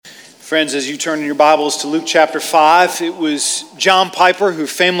Friends, as you turn in your Bibles to Luke chapter 5, it was John Piper who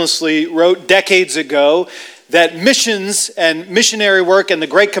famously wrote decades ago that missions and missionary work and the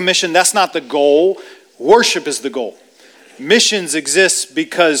Great Commission, that's not the goal. Worship is the goal. Missions exists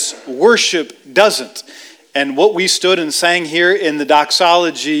because worship doesn't. And what we stood and sang here in the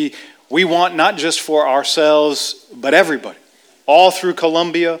doxology, we want not just for ourselves, but everybody. All through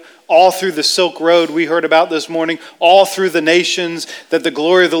Colombia, all through the Silk Road we heard about this morning, all through the nations, that the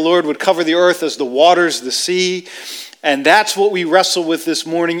glory of the Lord would cover the earth as the waters the sea. And that's what we wrestle with this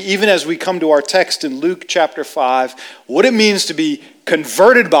morning, even as we come to our text in Luke chapter 5, what it means to be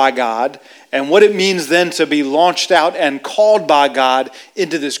converted by God and what it means then to be launched out and called by God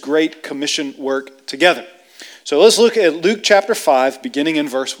into this great commission work together. So let's look at Luke chapter 5, beginning in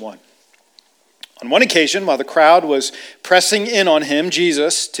verse 1. On one occasion, while the crowd was pressing in on him,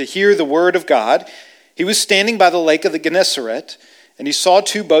 Jesus, to hear the word of God, he was standing by the lake of the Gennesaret, and he saw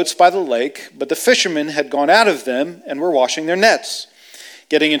two boats by the lake, but the fishermen had gone out of them and were washing their nets.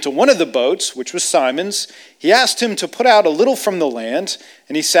 Getting into one of the boats, which was Simon's, he asked him to put out a little from the land,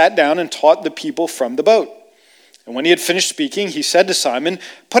 and he sat down and taught the people from the boat. And when he had finished speaking, he said to Simon,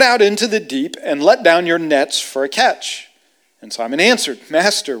 "Put out into the deep and let down your nets for a catch." And Simon answered,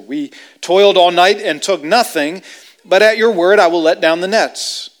 "Master, we toiled all night and took nothing, but at your word I will let down the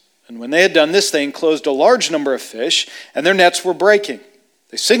nets." And when they had done this, they enclosed a large number of fish, and their nets were breaking.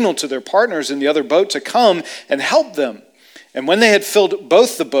 They signaled to their partners in the other boat to come and help them. And when they had filled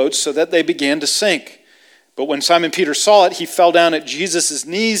both the boats so that they began to sink. But when Simon Peter saw it, he fell down at Jesus'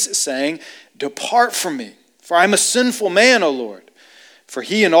 knees, saying, "Depart from me, for I am a sinful man, O Lord." For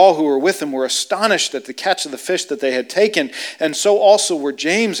he and all who were with him were astonished at the catch of the fish that they had taken, and so also were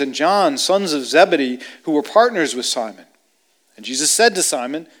James and John, sons of Zebedee, who were partners with Simon. And Jesus said to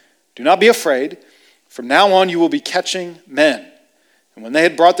Simon, "Do not be afraid. From now on you will be catching men." And when they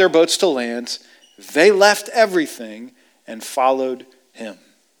had brought their boats to land, they left everything and followed him.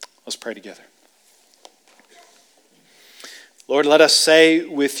 Let's pray together. Lord, let us say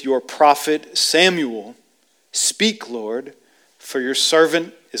with your prophet Samuel, "Speak, Lord, for your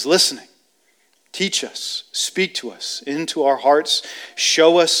servant is listening." Teach us, speak to us, into our hearts.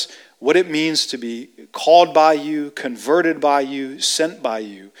 Show us what it means to be called by you, converted by you, sent by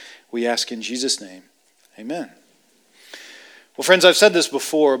you. We ask in Jesus' name, amen. Well, friends, I've said this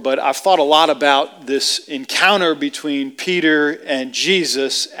before, but I've thought a lot about this encounter between Peter and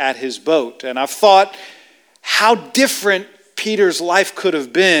Jesus at his boat. And I've thought how different Peter's life could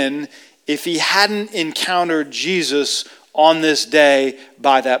have been if he hadn't encountered Jesus on this day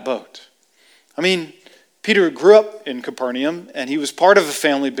by that boat. I mean, Peter grew up in Capernaum, and he was part of a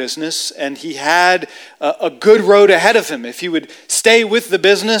family business, and he had a good road ahead of him. If he would stay with the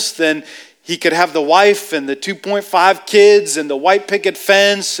business, then he could have the wife and the 2.5 kids and the white picket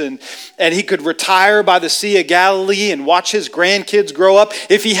fence, and he could retire by the Sea of Galilee and watch his grandkids grow up.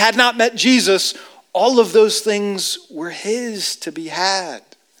 If he had not met Jesus, all of those things were his to be had.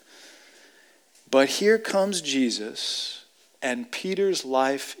 But here comes Jesus, and Peter's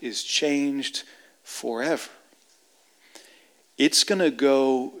life is changed forever. It's going to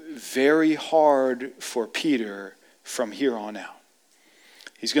go very hard for Peter from here on out.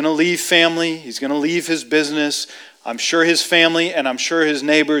 He's going to leave family. He's going to leave his business. I'm sure his family and I'm sure his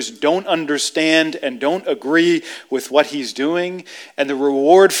neighbors don't understand and don't agree with what he's doing. And the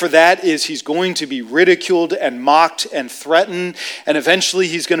reward for that is he's going to be ridiculed and mocked and threatened. And eventually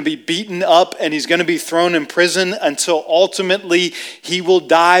he's going to be beaten up and he's going to be thrown in prison until ultimately he will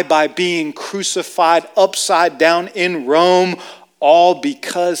die by being crucified upside down in Rome, all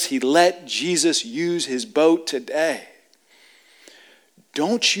because he let Jesus use his boat today.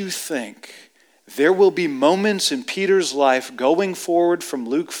 Don't you think there will be moments in Peter's life going forward from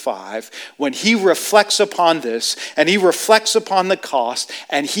Luke 5 when he reflects upon this and he reflects upon the cost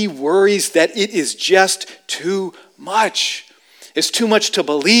and he worries that it is just too much. It's too much to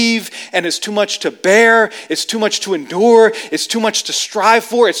believe and it's too much to bear. It's too much to endure. It's too much to strive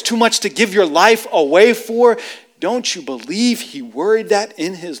for. It's too much to give your life away for. Don't you believe he worried that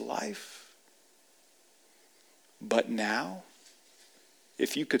in his life? But now,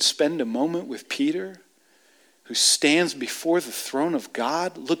 if you could spend a moment with Peter, who stands before the throne of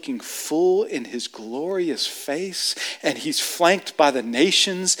God, looking full in his glorious face, and he's flanked by the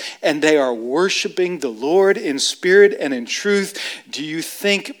nations, and they are worshiping the Lord in spirit and in truth, do you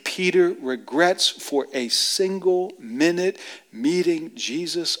think Peter regrets for a single minute meeting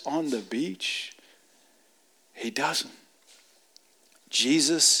Jesus on the beach? He doesn't.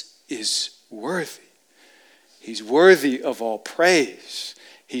 Jesus is worthy. He's worthy of all praise.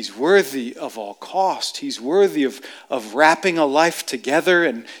 He's worthy of all cost. He's worthy of wrapping a life together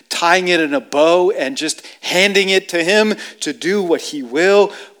and tying it in a bow and just handing it to him to do what he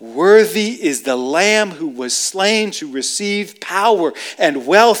will. Worthy is the Lamb who was slain to receive power and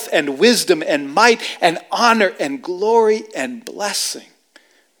wealth and wisdom and might and honor and glory and blessing.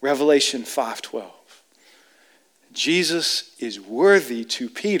 Revelation 5:12. Jesus is worthy to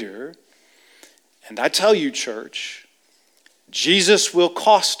Peter. And I tell you, church, Jesus will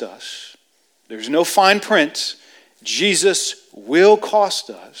cost us. There's no fine print. Jesus will cost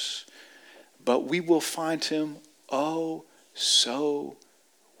us, but we will find him oh so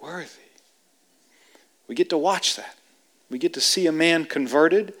worthy. We get to watch that. We get to see a man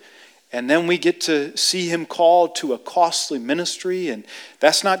converted, and then we get to see him called to a costly ministry. And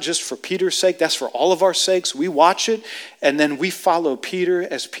that's not just for Peter's sake, that's for all of our sakes. We watch it, and then we follow Peter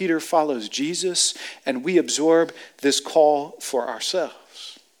as Peter follows Jesus, and we absorb this call for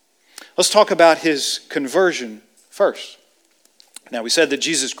ourselves. Let's talk about his conversion first. Now, we said that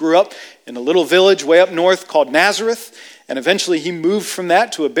Jesus grew up in a little village way up north called Nazareth, and eventually he moved from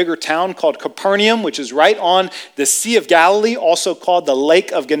that to a bigger town called Capernaum, which is right on the Sea of Galilee, also called the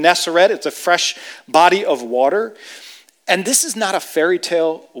Lake of Gennesaret. It's a fresh body of water. And this is not a fairy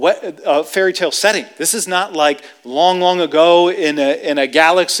tale setting. This is not like long ago in a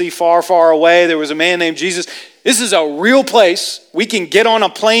galaxy far, far away, there was a man named Jesus. This is a real place. We can get on a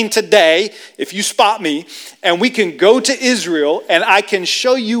plane today, if you spot me, and we can go to Israel, and I can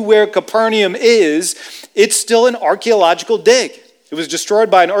show you where Capernaum is. It's still an archaeological dig. It was destroyed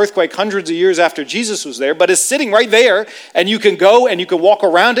by an earthquake hundreds of years after Jesus was there, but it's sitting right there, and you can go and you can walk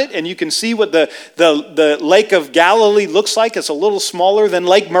around it, and you can see what the Lake of Galilee looks like. It's a little smaller than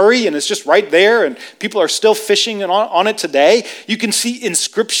Lake Murray, and it's just right there, and people are still fishing on it today. You can see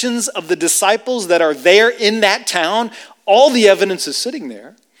inscriptions of the disciples that are there in that town. All the evidence is sitting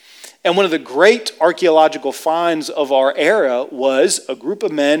there. And one of the great archaeological finds of our era was a group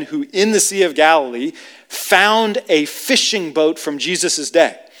of men who, in the Sea of Galilee, found a fishing boat from Jesus'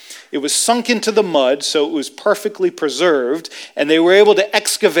 day. It was sunk into the mud, so it was perfectly preserved, and they were able to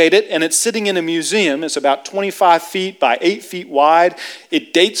excavate it, and it's sitting in a museum. It's about 25 feet by 8 feet wide.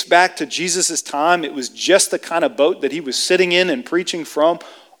 It dates back to Jesus' time. It was just the kind of boat that he was sitting in and preaching from.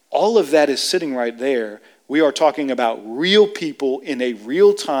 All of that is sitting right there. We are talking about real people in a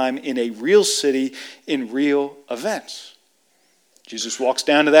real time, in a real city, in real events. Jesus walks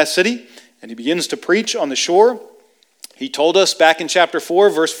down to that city and he begins to preach on the shore. He told us back in chapter 4,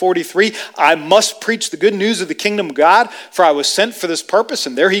 verse 43, I must preach the good news of the kingdom of God, for I was sent for this purpose.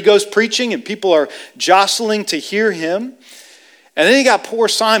 And there he goes preaching, and people are jostling to hear him. And then he got poor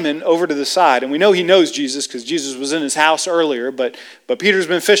Simon over to the side. And we know he knows Jesus because Jesus was in his house earlier. But Peter's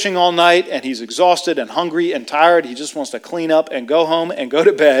been fishing all night, and he's exhausted and hungry and tired. He just wants to clean up and go home and go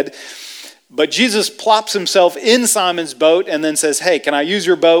to bed. But Jesus plops himself in Simon's boat and then says, hey, can I use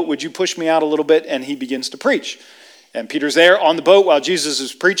your boat? Would you push me out a little bit? And he begins to preach. And Peter's there on the boat while Jesus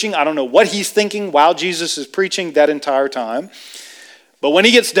is preaching. I don't know what he's thinking while Jesus is preaching that entire time. But when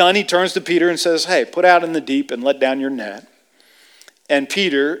he gets done, he turns to Peter and says, hey, put out in the deep and let down your net. And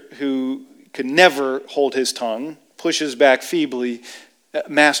Peter, who could never hold his tongue, pushes back feebly,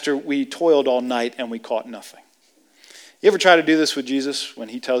 Master, we toiled all night and we caught nothing. You ever try to do this with Jesus when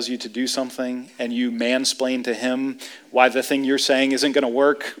he tells you to do something and you mansplain to him why the thing you're saying isn't going to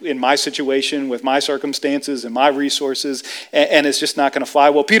work in my situation with my circumstances and my resources, and it's just not going to fly?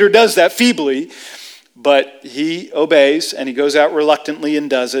 Well, Peter does that feebly, but he obeys and he goes out reluctantly and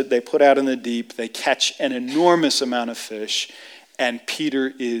does it. They put out in the deep. They catch an enormous amount of fish, and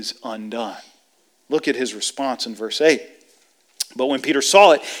Peter is undone. Look at his response in verse 8. But when Peter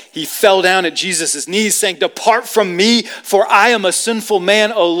saw it, he fell down at Jesus' knees, saying, depart from me, for I am a sinful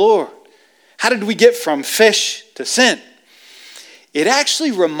man, O Lord. How did we get from fish to sin? It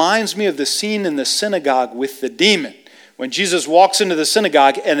actually reminds me of the scene in the synagogue with the demon. When Jesus walks into the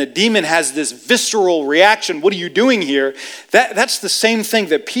synagogue and the demon has this visceral reaction, what are you doing here? That's the same thing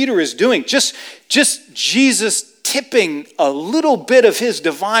that Peter is doing. Just Jesus tipping a little bit of his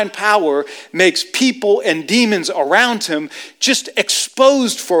divine power makes people and demons around him just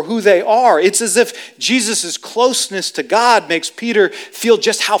exposed for who they are. It's as if Jesus' closeness to God makes Peter feel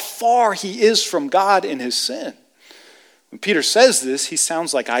just how far he is from God in his sin. When Peter says this, he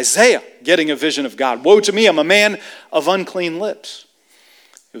sounds like Isaiah getting a vision of God. Woe to me, I'm a man of unclean lips.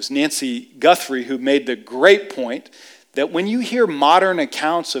 It was Nancy Guthrie who made the great point that when you hear modern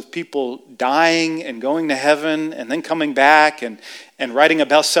accounts of people dying and going to heaven and then coming back and writing a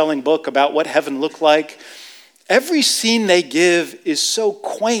best-selling book about what heaven looked like, Every scene they give is so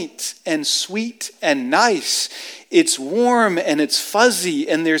quaint and sweet and nice. It's warm and it's fuzzy,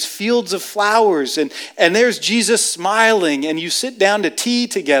 and there's fields of flowers, and there's Jesus smiling, and you sit down to tea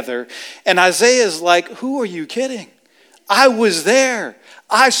together. And Isaiah's like, who are you kidding? I was there.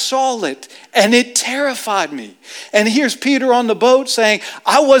 I saw it, and it terrified me. And here's Peter on the boat saying,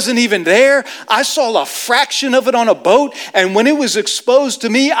 I wasn't even there. I saw a fraction of it on a boat, and when it was exposed to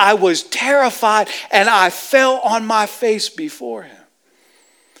me, I was terrified, and I fell on my face before him.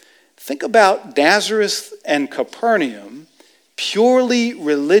 Think about Nazareth and Capernaum, purely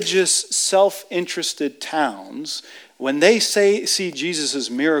religious, self-interested towns. When they see Jesus'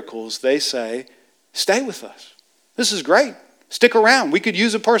 miracles, they say, stay with us. This is great. Stick around. We could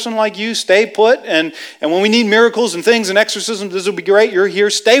use a person like you. Stay put. And when we need miracles and things and exorcisms, this will be great. You're here.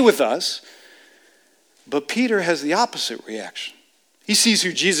 Stay with us. But Peter has the opposite reaction. He sees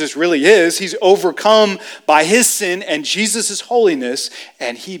who Jesus really is. He's overcome by his sin and Jesus' holiness.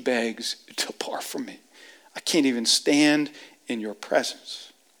 And he begs, depart from me. I can't even stand in your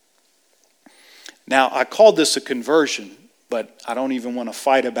presence. Now, I called this a conversion, but I don't even want to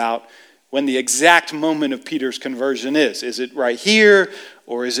fight about when the exact moment of Peter's conversion is. Is it right here?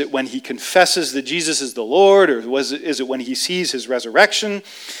 Or is it when he confesses that Jesus is the Lord? Or is it when he sees his resurrection?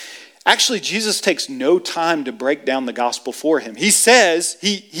 Actually, Jesus takes no time to break down the gospel for him. He says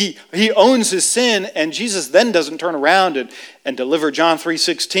he owns his sin, and Jesus then doesn't turn around and deliver John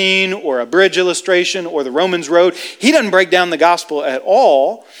 3:16 or a bridge illustration or the Romans Road. He doesn't break down the gospel at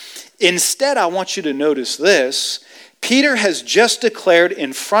all. Instead, I want you to notice this. Peter has just declared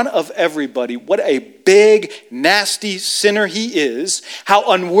in front of everybody what a big, nasty sinner he is,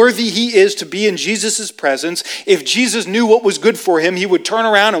 how unworthy he is to be in Jesus' presence. If Jesus knew what was good for him, he would turn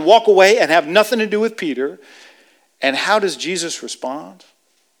around and walk away and have nothing to do with Peter. And how does Jesus respond?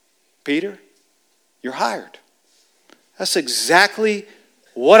 Peter, you're hired. That's exactly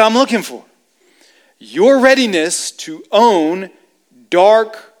what I'm looking for. Your readiness to own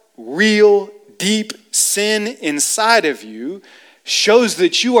dark, real, deep sin inside of you shows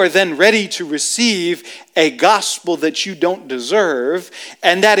that you are then ready to receive a gospel that you don't deserve,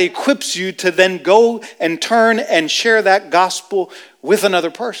 and that equips you to then go and turn and share that gospel with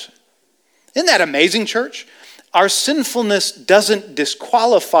another person. Isn't that amazing, church? Our sinfulness doesn't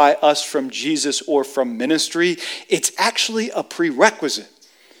disqualify us from Jesus or from ministry. It's actually a prerequisite.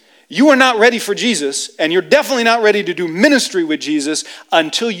 You are not ready for Jesus, and you're definitely not ready to do ministry with Jesus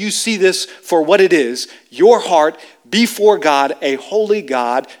until you see this for what it is, your heart before God, a holy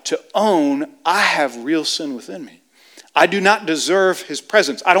God, to own, I have real sin within me. I do not deserve his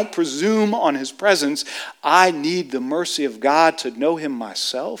presence. I don't presume on his presence. I need the mercy of God to know him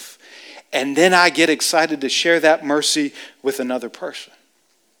myself, and then I get excited to share that mercy with another person.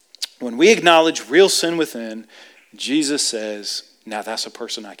 When we acknowledge real sin within, Jesus says, now that's a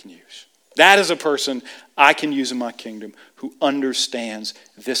person I can use. That is a person I can use in my kingdom who understands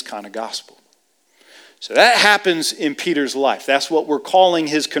this kind of gospel. So that happens in Peter's life. That's what we're calling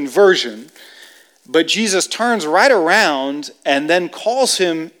his conversion. But Jesus turns right around and then calls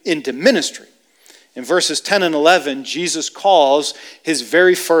him into ministry. In verses 10 and 11, Jesus calls his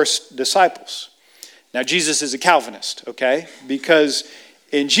very first disciples. Now, Jesus is a Calvinist, okay? Because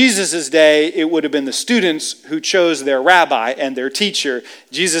in Jesus' day, it would have been the students who chose their rabbi and their teacher.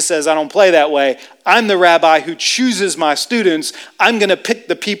 Jesus says, I don't play that way. I'm the rabbi who chooses my students. I'm going to pick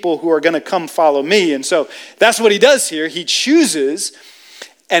the people who are going to come follow me. And so that's what he does here. He chooses,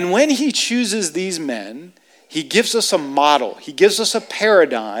 and when he chooses these men, he gives us a model. He gives us a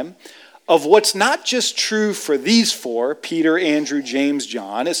paradigm of what's not just true for these four, Peter, Andrew, James,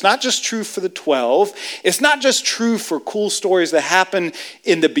 John. It's not just true for the 12. It's not just true for cool stories that happen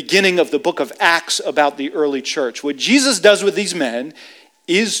in the beginning of the book of Acts about the early church. What Jesus does with these men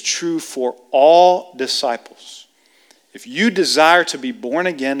is true for all disciples. If you desire to be born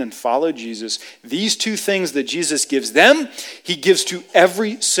again and follow Jesus, these two things that Jesus gives them, he gives to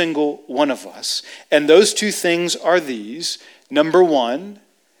every single one of us. And those two things are these. Number one,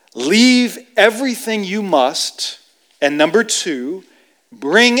 leave everything you must. And number two,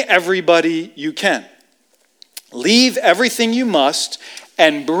 bring everybody you can. Leave everything you must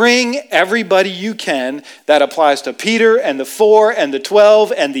and bring everybody you can. That applies to Peter and the 4 and the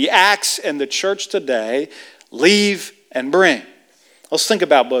 12 and the Acts and the church today. Leave and bring. Let's think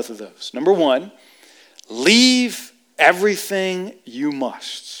about both of those. Number one, leave everything you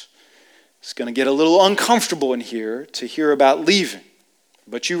must. It's going to get a little uncomfortable in here to hear about leaving.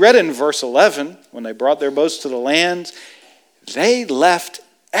 But you read it in verse 11, when they brought their boats to the land, they left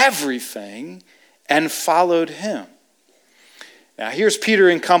everything and followed him. Now, here's Peter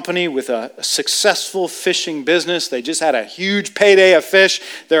and company with a successful fishing business. They just had a huge payday of fish.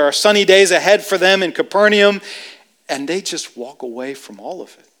 There are sunny days ahead for them in Capernaum, and they just walk away from all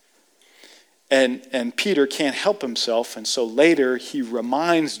of it. And Peter can't help himself, and so later he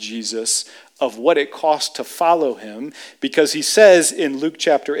reminds Jesus of what it cost to follow him, because he says in Luke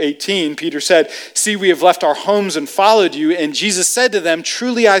chapter 18, Peter said, "See, we have left our homes and followed you." And Jesus said to them,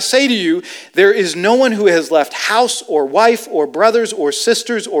 "Truly I say to you, there is no one who has left house or wife or brothers or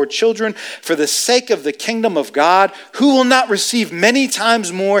sisters or children for the sake of the kingdom of God, who will not receive many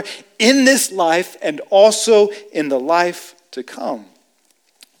times more in this life and also in the life to come."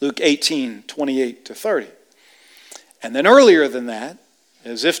 Luke 18, 28 to 30. And then earlier than that,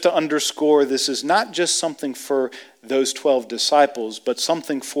 as if to underscore this is not just something for those 12 disciples, but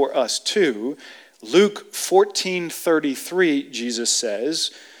something for us too, Luke 14:33, Jesus says,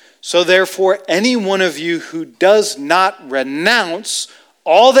 "So therefore any one of you who does not renounce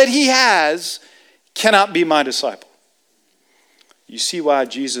all that he has cannot be my disciple." You see why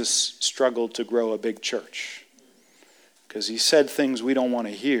Jesus struggled to grow a big church. Because he said things we don't want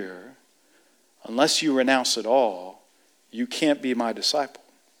to hear. Unless you renounce it all, you can't be my disciple.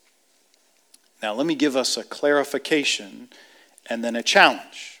 Now, let me give us a clarification and then a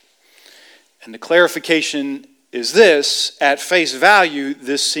challenge. And the clarification is this: at face value,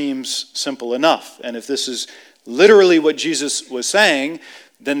 this seems simple enough. And if this is literally what Jesus was saying,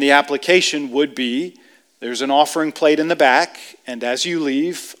 then the application would be, there's an offering plate in the back, and as you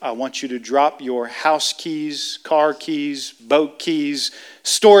leave, I want you to drop your house keys, car keys, boat keys,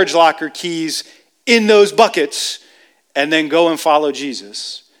 storage locker keys in those buckets, and then go and follow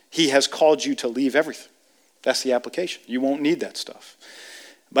Jesus. He has called you to leave everything. That's the application. You won't need that stuff.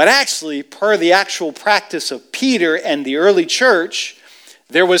 But actually, per the actual practice of Peter and the early church,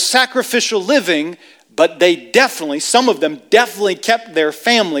 there was sacrificial living, but some of them definitely kept their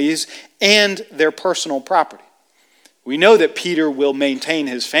families and their personal property. We know that Peter will maintain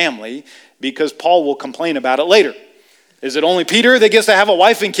his family because Paul will complain about it later. Is it only Peter that gets to have a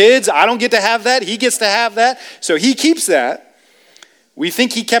wife and kids? I don't get to have that. He gets to have that. So he keeps that. We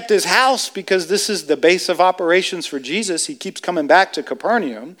think he kept his house because this is the base of operations for Jesus. He keeps coming back to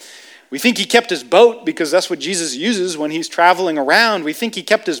Capernaum. We think he kept his boat because that's what Jesus uses when he's traveling around. We think he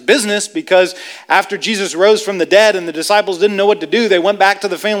kept his business because after Jesus rose from the dead and the disciples didn't know what to do, they went back to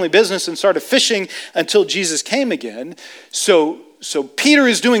the family business and started fishing until Jesus came again. So Peter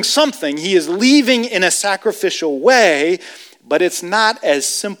is doing something. He is leaving in a sacrificial way, but it's not as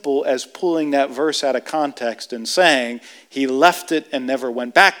simple as pulling that verse out of context and saying he left it and never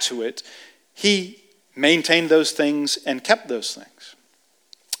went back to it. He maintained those things and kept those things.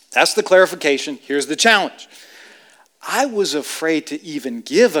 That's the clarification. Here's the challenge. I was afraid to even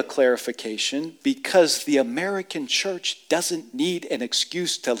give a clarification because the American church doesn't need an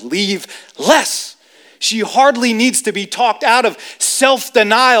excuse to leave less. She hardly needs to be talked out of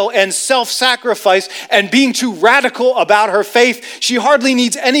self-denial and self-sacrifice and being too radical about her faith. She hardly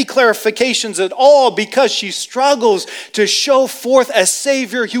needs any clarifications at all because she struggles to show forth a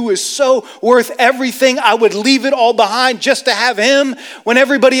Savior who is so worth everything. I would leave it all behind just to have him, when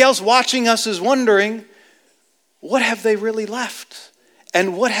everybody else watching us is wondering, what have they really left?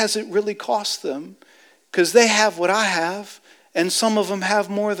 And what has it really cost them? Because they have what I have, and some of them have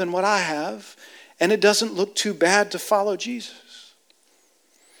more than what I have. And it doesn't look too bad to follow Jesus.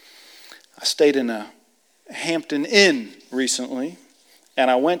 I stayed in a Hampton Inn recently,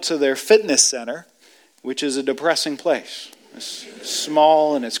 and I went to their fitness center, which is a depressing place. It's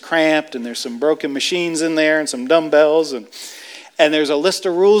small and it's cramped, and there's some broken machines in there and some dumbbells, and there's a list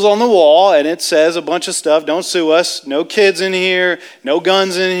of rules on the wall, and it says a bunch of stuff. Don't sue us. No kids in here. No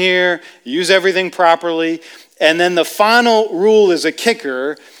guns in here. Use everything properly. And then the final rule is a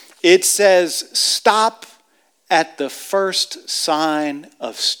kicker. It says, stop at the first sign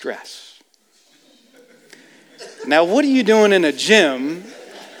of stress. Now, what are you doing in a gym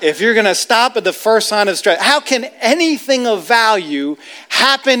if you're going to stop at the first sign of stress? How can anything of value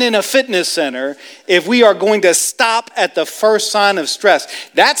happen in a fitness center if we are going to stop at the first sign of stress?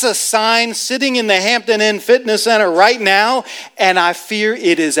 That's a sign sitting in the Hampton Inn Fitness Center right now, and I fear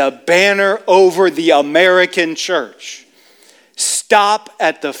it is a banner over the American church. Stop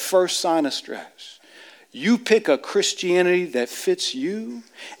at the first sign of stress. You pick a Christianity that fits you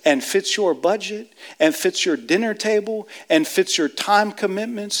and fits your budget and fits your dinner table and fits your time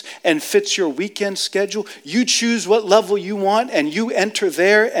commitments and fits your weekend schedule. You choose what level you want and you enter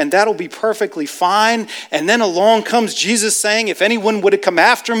there, and that'll be perfectly fine. And then along comes Jesus saying, if anyone would have come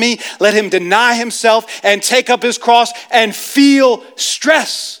after me, let him deny himself and take up his cross and feel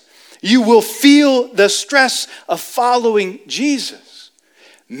stress. You will feel the stress of following Jesus.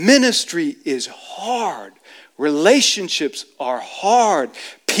 Ministry is hard. Relationships are hard.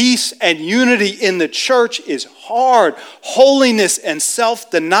 Peace and unity in the church is hard. Holiness and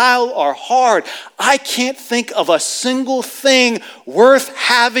self-denial are hard. I can't think of a single thing worth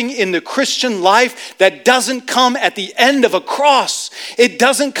having in the Christian life that doesn't come at the end of a cross. It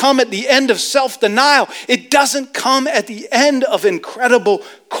doesn't come at the end of self-denial. It doesn't come at the end of incredible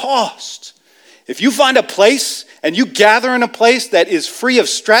cost. If you find a place and you gather in a place that is free of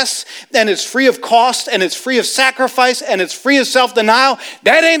stress and it's free of cost and it's free of sacrifice and it's free of self-denial,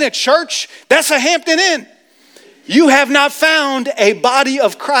 that ain't a church. That's a Hampton Inn. You have not found a body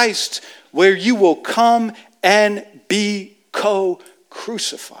of Christ where you will come and be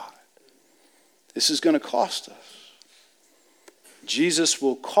co-crucified. This is going to cost us. Jesus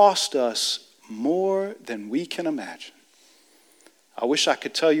will cost us more than we can imagine. I wish I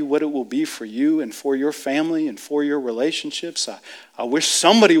could tell you what it will be for you and for your family and for your relationships. I wish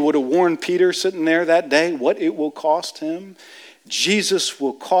somebody would have warned Peter sitting there that day what it will cost him. Jesus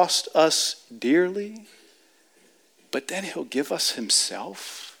will cost us dearly, but then he'll give us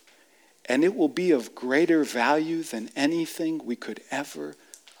himself, and it will be of greater value than anything we could ever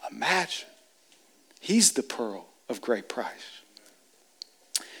imagine. He's the pearl of great price.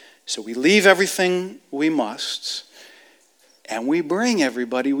 So we leave everything we must, and we bring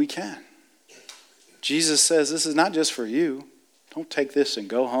everybody we can. Jesus says this is not just for you. Don't take this and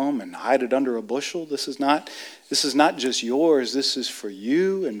go home and hide it under a bushel. This is not just yours. This is for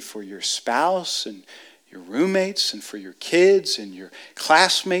you and for your spouse and your roommates and for your kids and your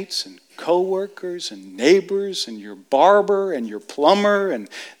classmates and co-workers and neighbors and your barber and your plumber and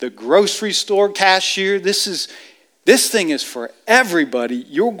the grocery store cashier. This thing is for everybody.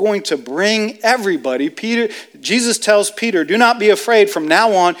 You're going to bring everybody. Jesus tells Peter, do not be afraid. From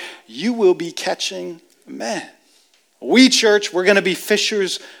now on, you will be catching men. We, church, we're going to be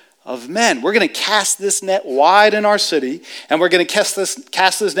fishers of men. We're going to cast this net wide in our city, and we're going to cast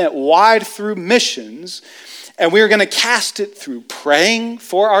this net wide through missions, and we're going to cast it through praying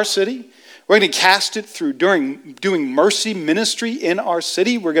for our city. We're going to cast it through doing mercy ministry in our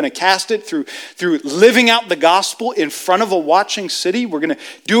city. We're going to cast it through living out the gospel in front of a watching city. We're going to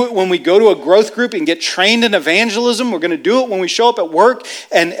do it when we go to a growth group and get trained in evangelism. We're going to do it when we show up at work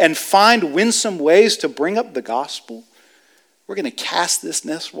and find winsome ways to bring up the gospel. We're going to cast this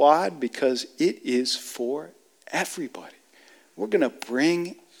net wide because it is for everybody. We're going to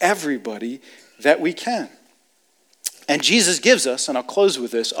bring everybody that we can. And Jesus gives us, and I'll close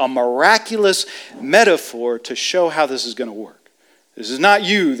with this, a miraculous metaphor to show how this is going to work. This is not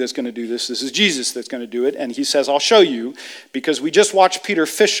you that's going to do this. This is Jesus that's going to do it. And he says, I'll show you, because we just watched Peter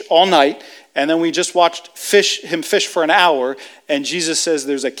fish all night, and then we just watched him fish for an hour, and Jesus says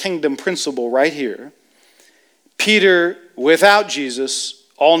there's a kingdom principle right here. Peter, without Jesus,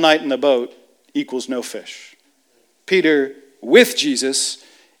 all night in the boat equals no fish. Peter, with Jesus,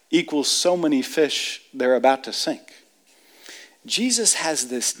 equals so many fish they're about to sink. Jesus has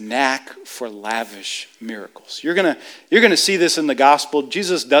this knack for lavish miracles. You're gonna see this in the gospel.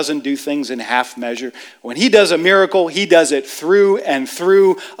 Jesus doesn't do things in half measure. When he does a miracle, he does it through and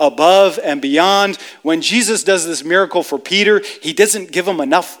through, above and beyond. When Jesus does this miracle for Peter, he doesn't give him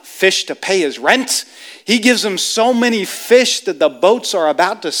enough fish to pay his rent. He gives them so many fish that the boats are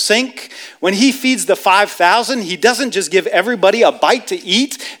about to sink. When he feeds the 5,000, he doesn't just give everybody a bite to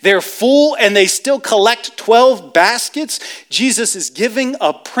eat. They're full and they still collect 12 baskets. Jesus is giving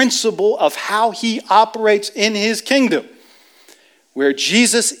a principle of how he operates in his kingdom. Where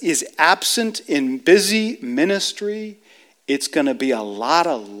Jesus is absent in busy ministry, it's going to be a lot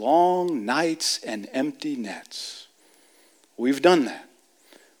of long nights and empty nets. We've done that.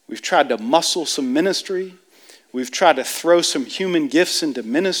 We've tried to muscle some ministry. We've tried to throw some human gifts into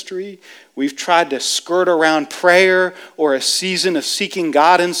ministry. We've tried to skirt around prayer or a season of seeking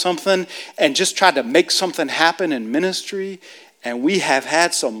God in something and just tried to make something happen in ministry. And we have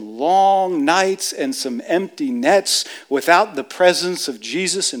had some long nights and some empty nets without the presence of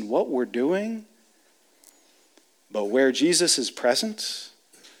Jesus in what we're doing. But where Jesus is present,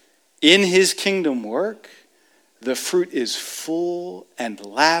 in his kingdom work, the fruit is full and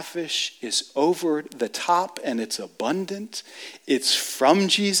lavish, is over the top, and it's abundant. It's from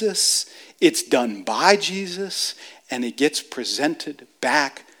Jesus, it's done by Jesus, and it gets presented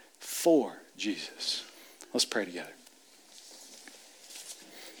back for Jesus. Let's pray together.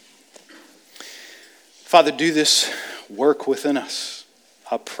 Father, do this work within us.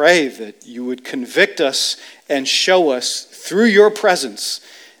 I pray that you would convict us and show us through your presence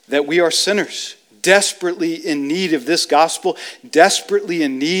that we are sinners, desperately in need of this gospel, desperately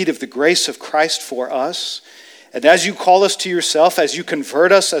in need of the grace of Christ for us. And as you call us to yourself, as you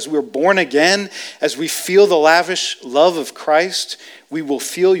convert us, as we're born again, as we feel the lavish love of Christ, we will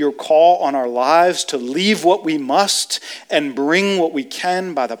feel your call on our lives to leave what we must and bring what we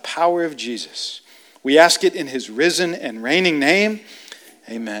can by the power of Jesus. We ask it in his risen and reigning name.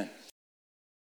 Amen.